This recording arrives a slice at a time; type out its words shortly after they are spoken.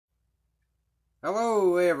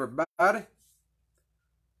Hello everybody.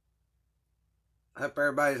 Hope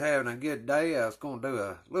everybody's having a good day. I was going to do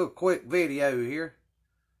a little quick video here.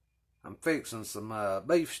 I'm fixing some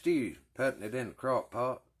beef stew, putting it in the crock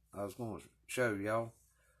pot. I was going to show y'all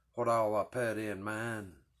what all I put in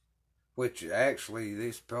mine, which actually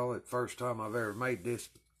this is probably the first time I've ever made this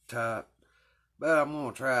type, but I'm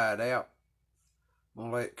going to try it out. I'm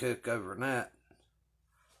going to let it cook overnight.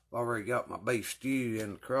 I've already got my beef stew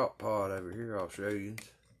in the crock pot over here. I'll show you.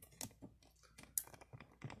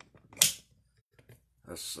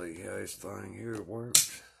 Let's see how this thing here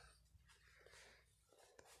works.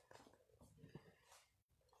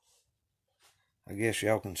 I guess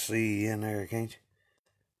y'all can see in there, can't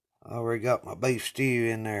you? I already got my beef stew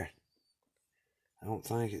in there. I don't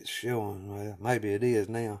think it's showing. Well, maybe it is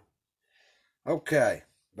now. Okay,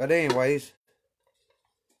 but anyways,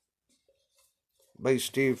 beef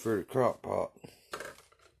stew for the crock pot.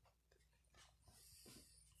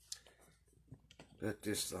 Put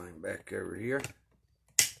this thing back over here.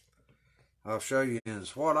 I'll show you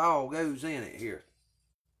what all goes in it here.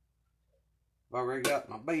 I've already got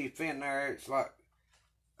my beef in there. It's like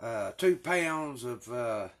 2 pounds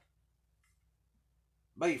of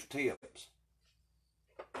beef tips.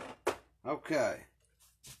 Okay.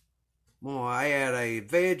 I'm going to add a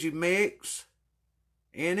veggie mix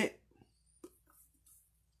in it.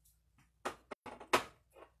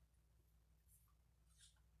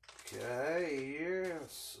 Okay, here,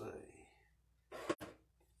 let's see.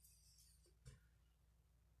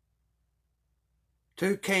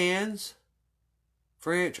 Two cans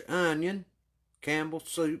French onion, Campbell's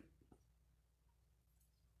soup.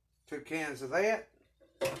 2 cans of that.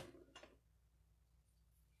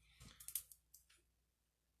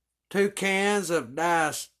 2 cans of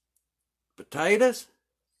diced potatoes.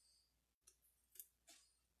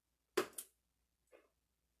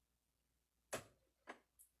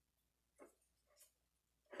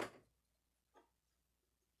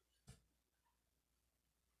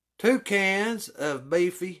 2 cans of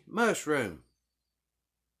beefy mushroom,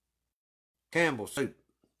 Campbell's soup.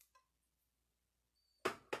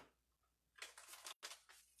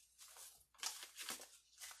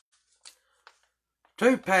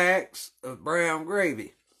 2 packs of brown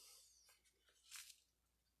gravy.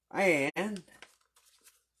 And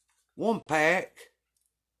 1 pack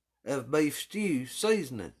of beef stew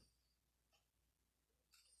seasoning.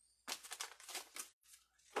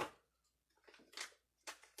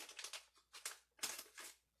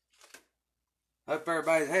 Hope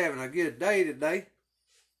everybody's having a good day today.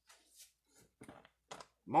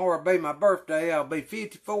 Tomorrow will be my birthday. I'll be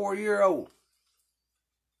 54 years old.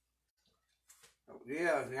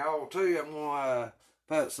 Yeah, y'all too, I'm going to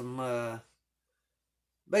put some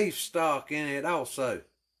beef stock in it also.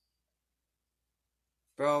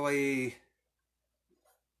 Probably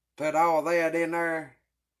put all that in there.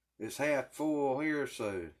 It's half full here,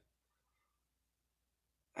 so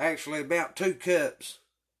actually about 2 cups.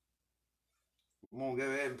 I'm going to go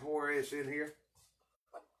ahead and pour this in here.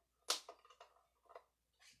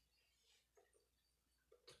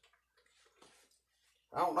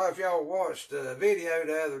 I don't know if y'all watched the video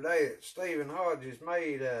the other day that Stephen Hodges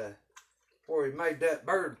made where he made that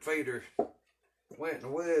bird feeder. Went in the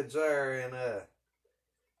woods there and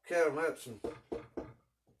cutting up some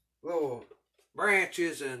little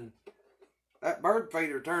branches, and that bird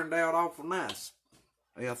feeder turned out awful nice.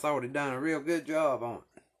 I thought he'd done a real good job on it.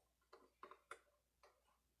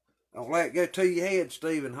 Don't let it go to your head,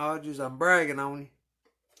 Stephen Hodges. I'm bragging on you.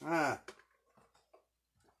 I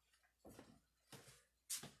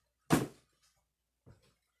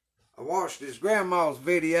watched his grandma's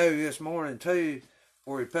video this morning too,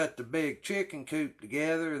 where he put the big chicken coop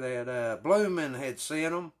together that Bloomin' had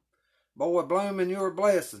sent him. Boy, Bloomin', you're a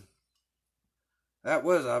blessing. That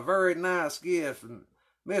was a very nice gift, and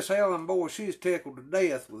Miss Helen, boy, she's tickled to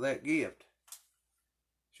death with that gift.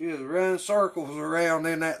 She was running circles around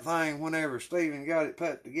in that thing whenever Stephen got it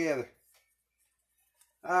put together.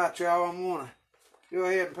 Alright, y'all, I'm going to go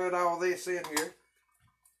ahead and put all this in here.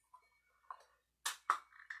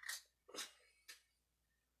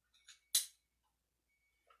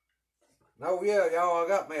 Oh yeah, y'all, I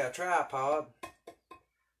got me a tripod.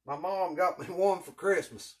 My mom got me one for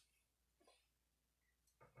Christmas.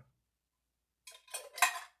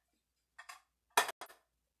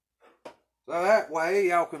 So that way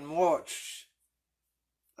y'all can watch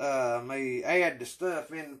me add the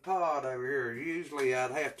stuff in the pot over here. Usually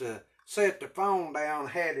I'd have to set the phone down and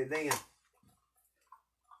had it in.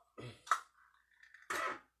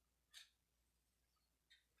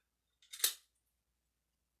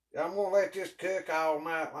 I'm going to let this cook all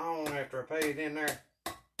night long after I put it in there.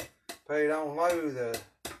 Put it on low, the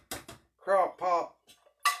crock pot.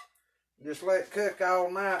 Just let it cook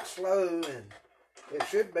all night slow, and it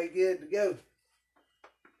should be good to go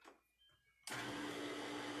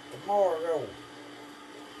tomorrow.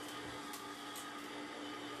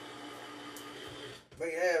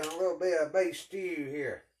 Be having a little bit of beef stew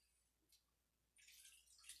here.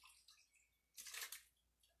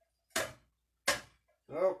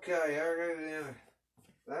 Okay, I got it in.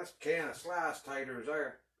 That's a can of sliced taters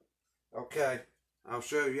there. Okay, I'll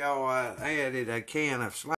show y'all I added a can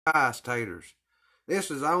of sliced taters.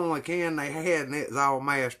 This is the only can they had, and it was all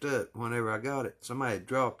mashed up whenever I got it. Somebody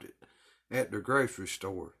dropped it at the grocery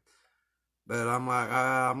store. But I'm like,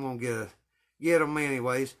 I'm going to get them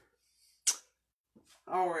anyways.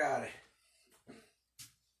 Alrighty.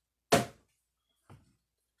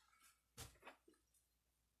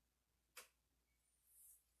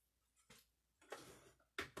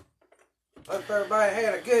 Hope everybody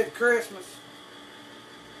had a good Christmas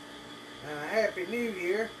and a happy New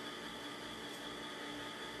Year.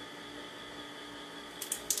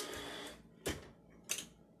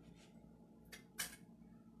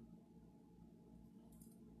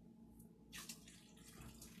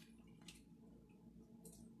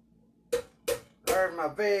 There's my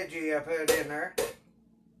veggie I put in there.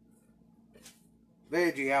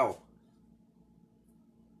 Veggie oil.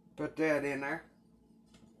 Put that in there.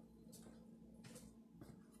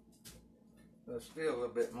 There's still a little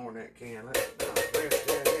bit more in that can. Let's press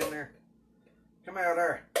that in there. Come out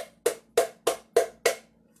there.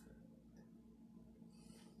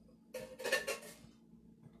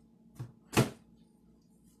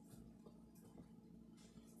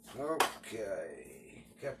 Okay.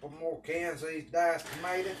 Couple more cans of these diced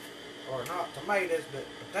tomatoes. Or not tomatoes, but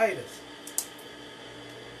potatoes.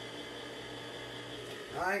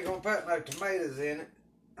 I ain't gonna put no tomatoes in it.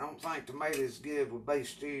 I don't think tomatoes is good with beef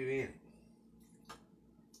stew in it.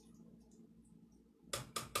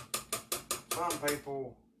 Some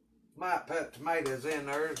people might put tomatoes in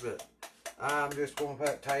theirs, but I'm just going to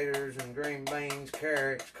put taters and green beans,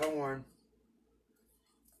 carrots, corn.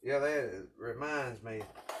 Yeah, that reminds me.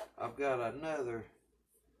 I've got another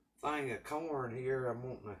thing of corn here I'm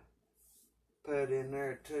wanting to put in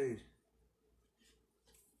there too.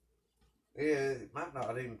 Yeah, it might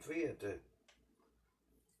not even fit it.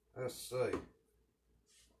 Let's see.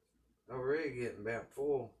 I'm really getting about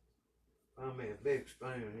full. I mean, a big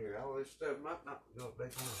spoon here. All this stuff might not go big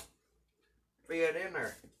enough. Fit in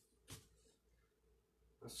there.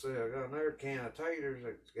 Let's see, I got another can of taters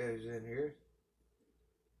that goes in here.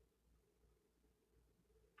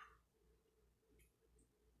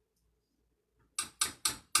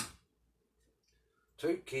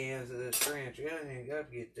 Two cans of this French onion. Got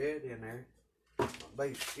to get that in there. My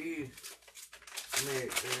beef stew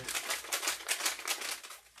mix there.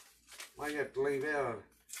 Might have to leave out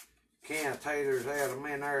a can of taters out of them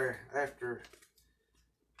in there after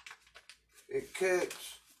it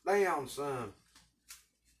cooks down some.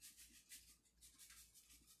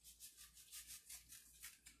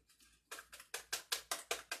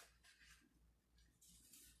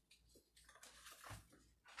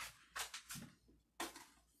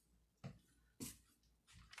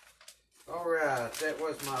 Alright, that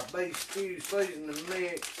was my beef stew seasoning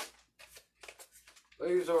mix.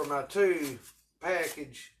 These are my two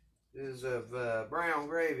packages of brown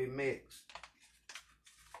gravy mix.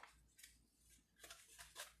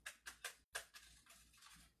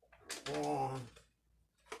 One.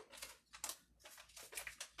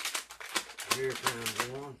 Here comes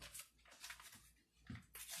one.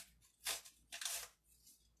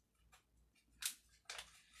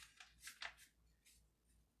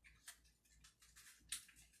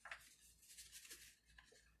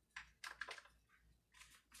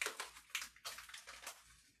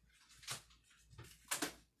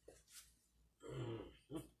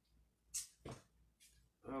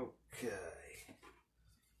 Okay.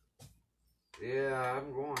 Yeah,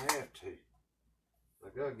 I'm going to have to.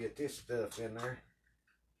 I gotta get this stuff in there.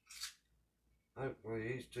 Hopefully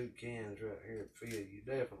these two cans right here fit. You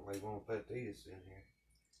definitely want to put these in here.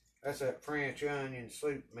 That's that French onion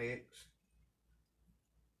soup mix.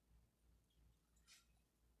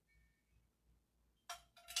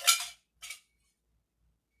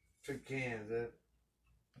 Two cans of it.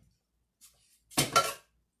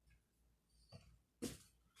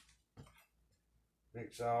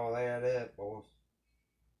 Mix all that up, boys.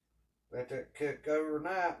 Let that cook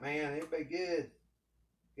overnight, man. It'll be good.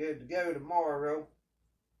 Good to go tomorrow.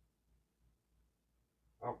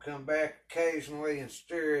 I'll come back occasionally and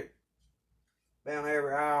stir it about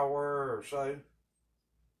every hour or so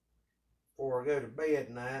before I go to bed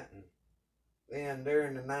tonight. And Then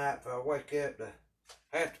during the night, if I wake up to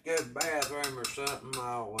have to go to the bathroom or something,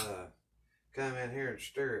 I'll come in here and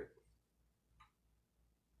stir it.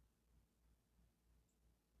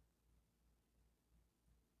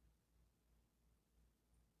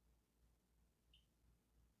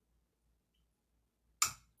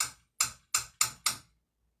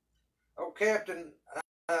 Oh, Captain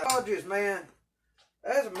Hodges, man,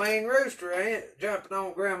 that's a mean rooster, ain't it? Jumping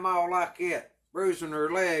on Grandma like that, bruising her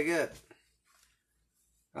leg up.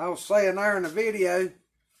 I was saying there in the video, if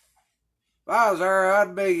I was there,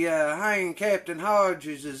 I'd be hanging Captain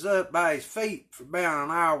Hodges up by his feet for about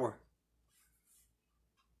an hour.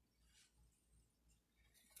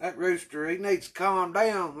 That rooster, he needs to calm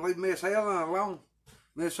down. Leave Miss Helen alone.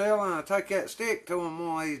 Miss Helen will take that stick to him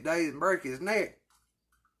one of these days and break his neck.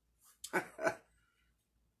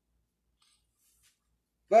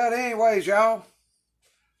 But anyways, y'all,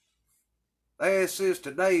 this is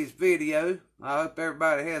today's video. I hope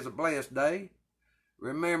everybody has a blessed day.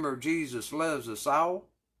 Remember, Jesus loves us all.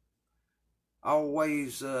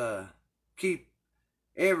 Always keep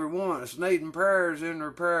everyone that's needing prayers in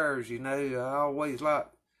their prayers. You know, I always like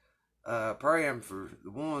praying for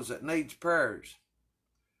the ones that needs prayers.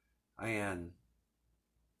 And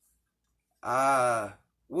I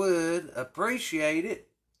would appreciate it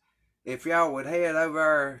if y'all would head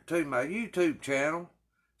over to my YouTube channel,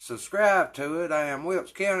 subscribe to it. I am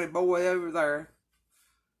Wilkes County Boy over there.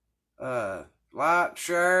 Like,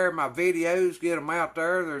 share my videos, get them out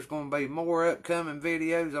there. There's going to be more upcoming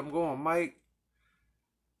videos I'm going to make.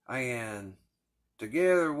 And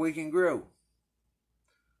together we can grow.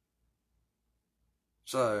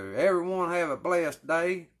 So everyone have a blessed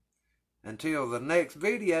day. Until the next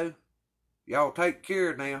video, y'all take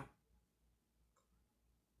care now.